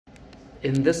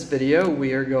In this video,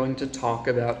 we are going to talk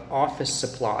about office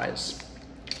supplies.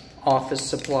 Office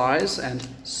supplies and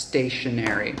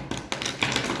stationery.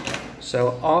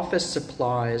 So office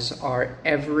supplies are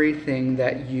everything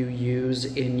that you use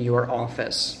in your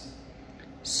office.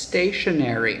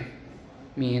 Stationery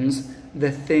means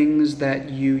the things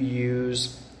that you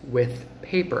use with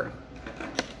paper.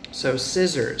 So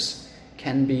scissors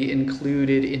can be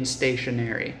included in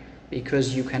stationery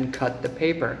because you can cut the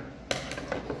paper.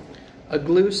 A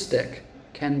glue stick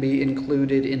can be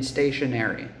included in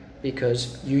stationery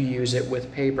because you use it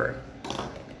with paper.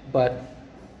 But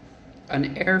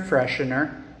an air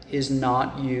freshener is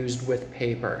not used with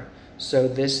paper, so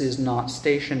this is not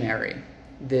stationery.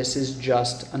 This is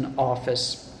just an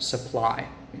office supply.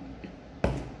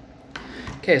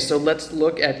 Okay, so let's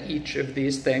look at each of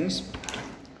these things.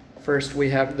 First we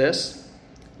have this.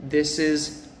 This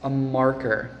is a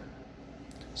marker.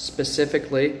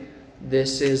 Specifically,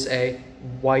 this is a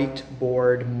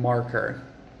whiteboard marker.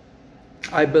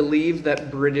 I believe that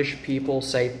British people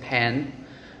say pen,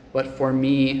 but for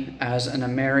me, as an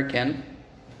American,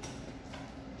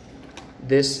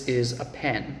 this is a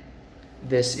pen.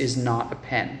 This is not a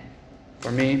pen.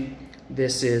 For me,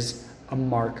 this is a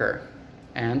marker.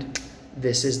 And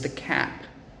this is the cap.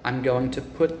 I'm going to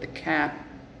put the cap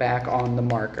back on the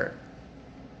marker.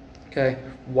 Okay,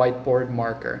 whiteboard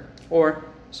marker. Or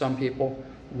some people,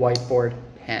 whiteboard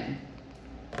pen.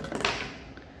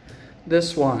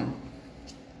 This one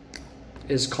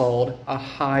is called a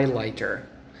highlighter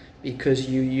because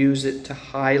you use it to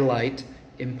highlight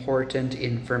important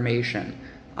information.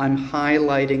 I'm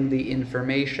highlighting the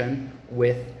information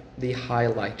with the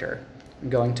highlighter. I'm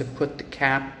going to put the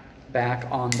cap back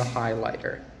on the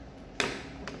highlighter.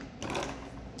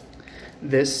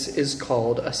 This is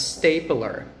called a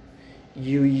stapler.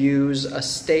 You use a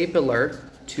stapler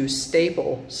to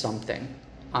staple something.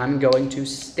 I'm going to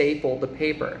staple the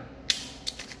paper.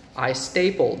 I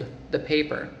stapled the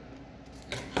paper.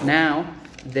 Now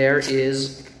there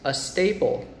is a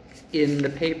staple in the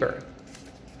paper.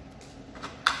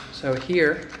 So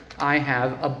here I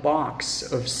have a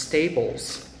box of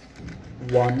staples.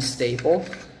 One staple,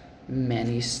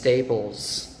 many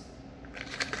staples.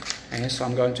 Okay, so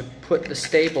I'm going to put the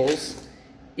staples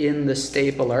in the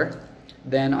stapler.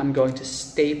 Then I'm going to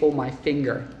staple my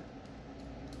finger.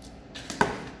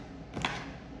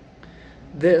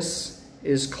 This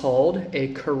is called a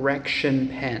correction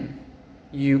pen.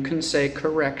 You can say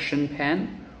correction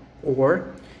pen,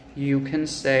 or you can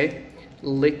say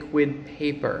liquid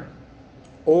paper,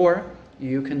 or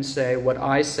you can say what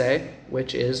I say,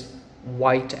 which is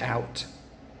whiteout.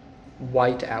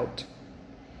 Whiteout.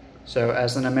 So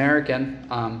as an American,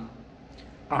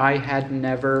 I had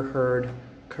never heard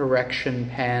correction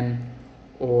pen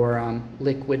or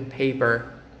liquid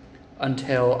paper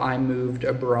until I moved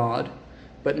abroad.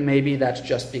 But maybe that's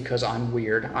just because I'm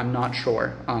weird. I'm not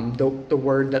sure. The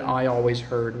word that I always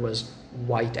heard was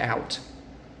whiteout.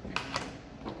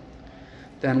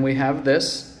 Then we have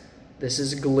this. This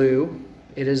is glue.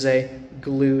 It is a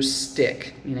glue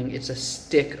stick, meaning it's a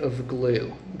stick of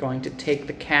glue. I'm going to take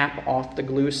the cap off the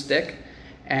glue stick,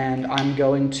 and I'm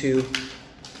going to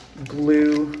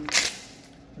glue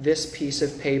this piece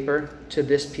of paper to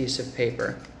this piece of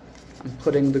paper. I'm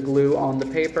putting the glue on the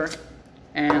paper,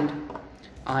 and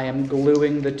I am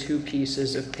gluing the two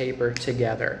pieces of paper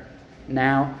together.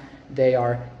 Now they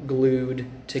are glued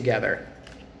together.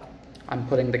 I'm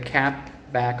putting the cap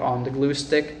back on the glue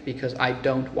stick because I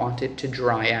don't want it to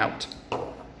dry out.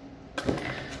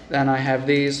 Then I have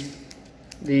these.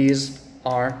 These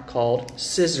are called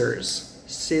scissors.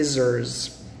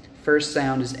 Scissors. First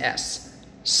sound is S.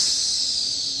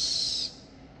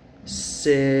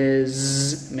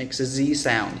 Sizz makes a Z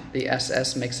sound. The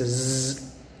SS makes a Z.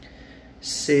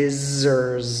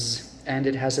 Scissors, and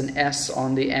it has an S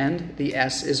on the end. The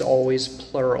S is always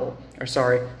plural, or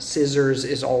sorry, scissors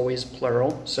is always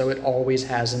plural, so it always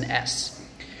has an S.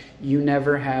 You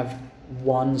never have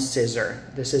one scissor.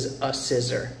 This is a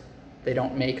scissor. They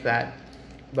don't make that,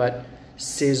 but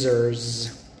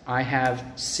scissors. I have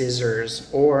scissors,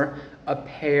 or a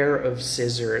pair of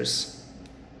scissors.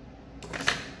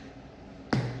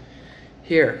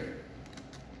 Here.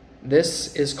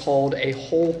 This is called a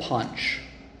hole punch.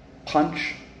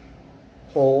 Punch,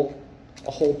 hole,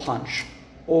 a hole punch.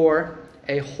 Or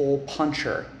a hole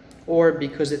puncher. Or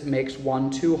because it makes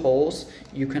 2 holes,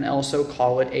 you can also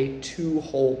call it a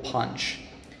 2-hole punch.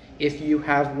 If you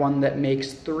have one that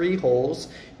makes 3 holes,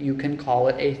 you can call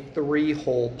it a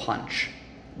 3-hole punch.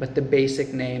 But the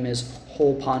basic name is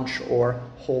hole punch or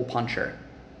hole puncher.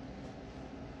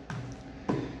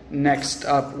 Next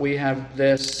up we have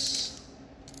this.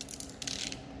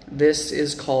 This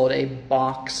is called a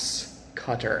box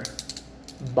cutter.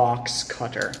 Box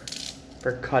cutter,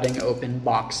 for cutting open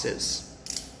boxes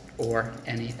or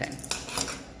anything.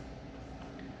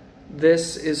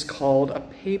 This is called a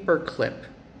paperclip.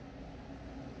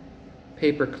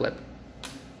 Paperclip.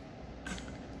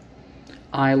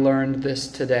 I learned this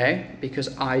today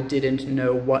because I didn't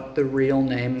know what the real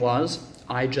name was.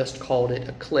 I just called it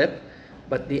a clip,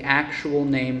 but the actual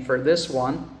name for this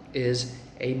one is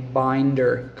a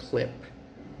binder clip.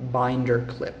 Binder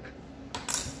clip.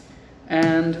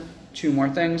 And two more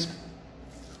things.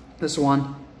 This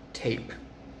one, tape.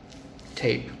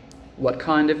 Tape. What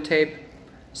kind of tape?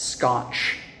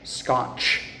 Scotch.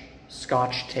 Scotch.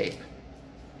 Scotch tape.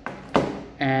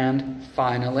 And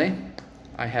finally,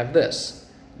 I have this.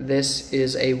 This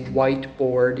is a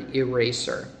whiteboard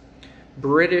eraser.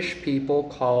 British people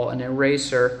call an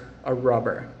eraser a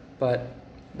rubber, but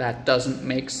that doesn't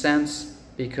make sense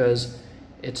because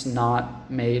it's not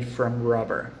made from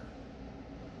rubber.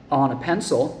 On a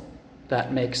pencil,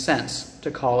 that makes sense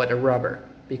to call it a rubber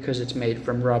because it's made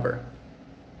from rubber.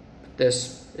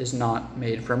 This is not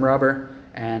made from rubber,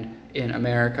 and in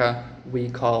America, we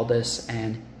call this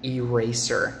an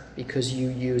eraser because you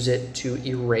use it to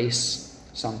erase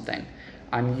something.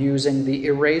 I'm using the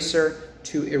eraser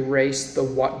to erase the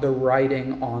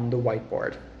writing on the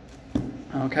whiteboard.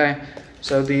 Okay,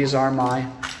 so these are my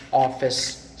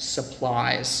office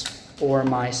supplies or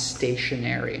my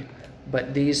stationery.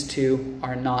 But these two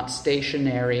are not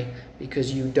stationary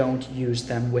because you don't use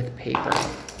them with paper.